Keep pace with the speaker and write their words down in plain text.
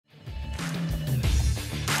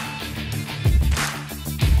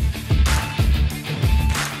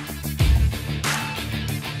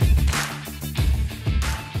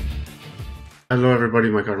Hello, everybody.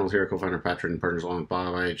 Mike Arnold here, co-founder, patron, and partners along with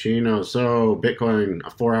Bob Iacchino. So, Bitcoin, a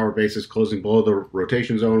 4-hour basis, closing below the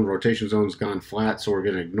rotation zone. Rotation zone's gone flat, so we're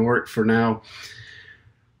going to ignore it for now.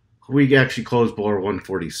 We actually closed below our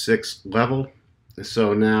 146 level.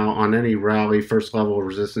 So now on any rally, first level of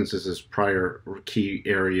resistance is this prior key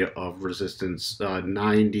area of resistance,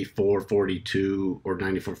 94.42 or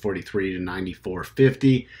 94.43 to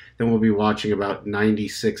 94.50. Then we'll be watching about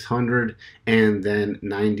 9600 and then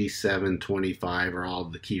 97.25 are all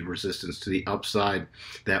the key resistance to the upside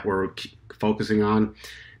that we're focusing on.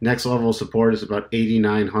 Next level of support is about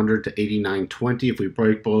 8900 to 8920. If we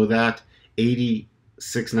break below that,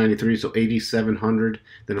 693, so 8,700.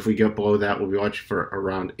 Then if we get below that, we'll be watching for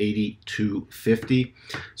around 8,250.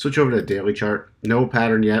 Switch over to the daily chart. No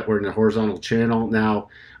pattern yet. We're in a horizontal channel. Now,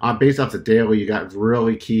 based off the daily, you got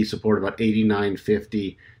really key support about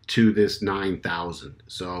 8,950 to this 9,000.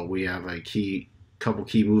 So we have a couple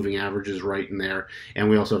key moving averages right in there, and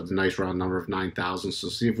we also have the nice round number of 9,000. So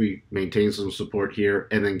see if we maintain some support here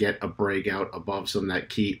and then get a breakout above some of that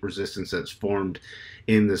key resistance that's formed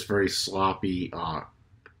in this very sloppy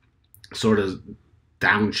sort of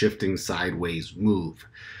downshifting sideways move.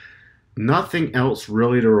 Nothing else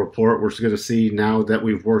really to report. We're just going to see now that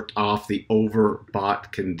we've worked off the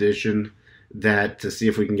overbought condition, that to see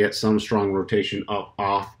if we can get some strong rotation up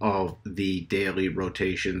off of the daily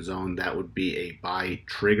rotation zone. That would be a buy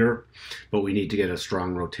trigger, but we need to get a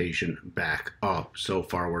strong rotation back up. So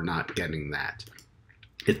far we're not getting that.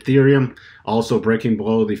 Ethereum also breaking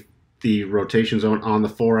below the rotation zone on the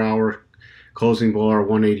 4-hour, closing below our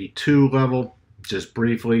 182 level. Just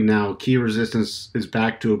briefly, now key resistance is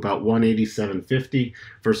back to about 187.50,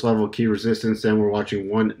 first level key resistance. Then we're watching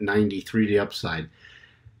 193 to the upside.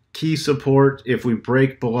 Key support, if we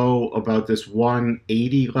break below about this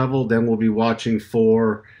 180 level, then we'll be watching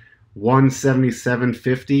for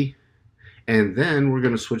 177.50. And then we're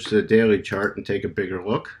going to switch to the daily chart and take a bigger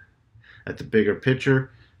look at the bigger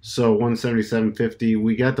picture. So 177.50,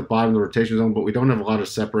 we got the bottom of the rotation zone, but we don't have a lot of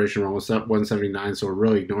separation around 179, so we're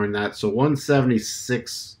really ignoring that. So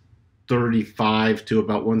 176.35 to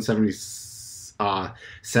about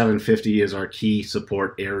 177.50 is our key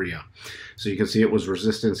support area. So you can see it was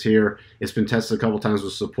resistance here. It's been tested a couple times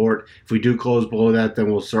with support. If we do close below that, then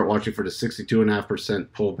we'll start watching for the 62.5%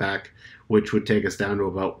 pullback, which would take us down to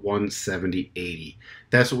about 170.80.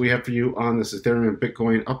 That's what we have for you on this Ethereum and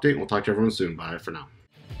Bitcoin update. We'll talk to everyone soon. Bye for now.